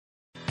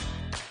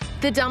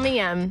The Dummy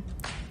M.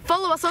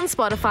 Follow us on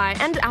Spotify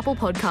and Apple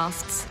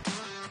Podcasts.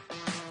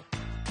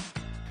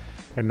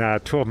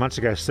 And 12 months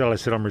ago, Stella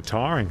said, I'm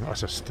retiring. I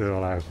said,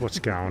 Stella, what's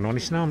going on? He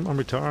said, no, I'm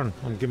retiring.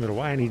 I'm giving it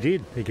away. And he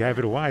did. He gave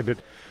it away. But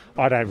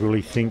I don't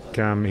really think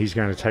he's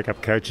going to take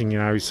up coaching. You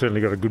know, he's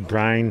certainly got a good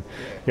brain.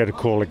 He had to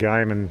call a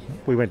game. And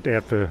we went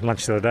out for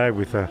lunch the other day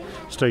with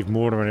Steve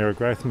Mortimer and Eric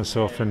Grath and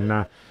myself.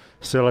 And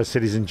Stella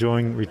said he's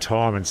enjoying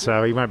retirement.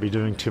 So he won't be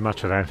doing too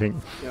much, I don't think.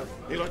 Yep.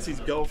 He likes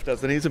his golf,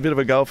 doesn't he? He's a bit of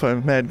a golfer,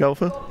 mad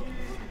golfer.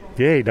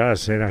 Yeah, he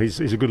does. You know,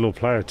 he's a good little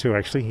player too,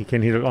 actually. He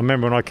can hit it. I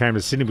remember when I came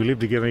to Sydney, we lived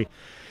together.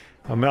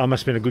 I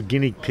must have been a good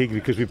guinea pig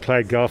because we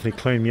played golf and he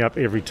cleaned me up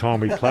every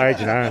time we played,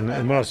 you know. And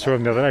when I saw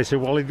him the other day, he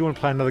said, well, do you want to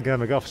play another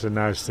game of golf? I said,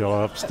 no, still.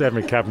 I've stabbed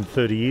me cup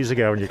 30 years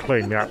ago and you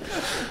cleaned me up.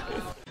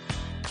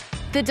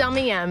 The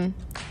Dummy M.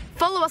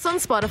 Follow us on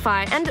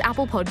Spotify and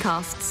Apple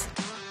Podcasts.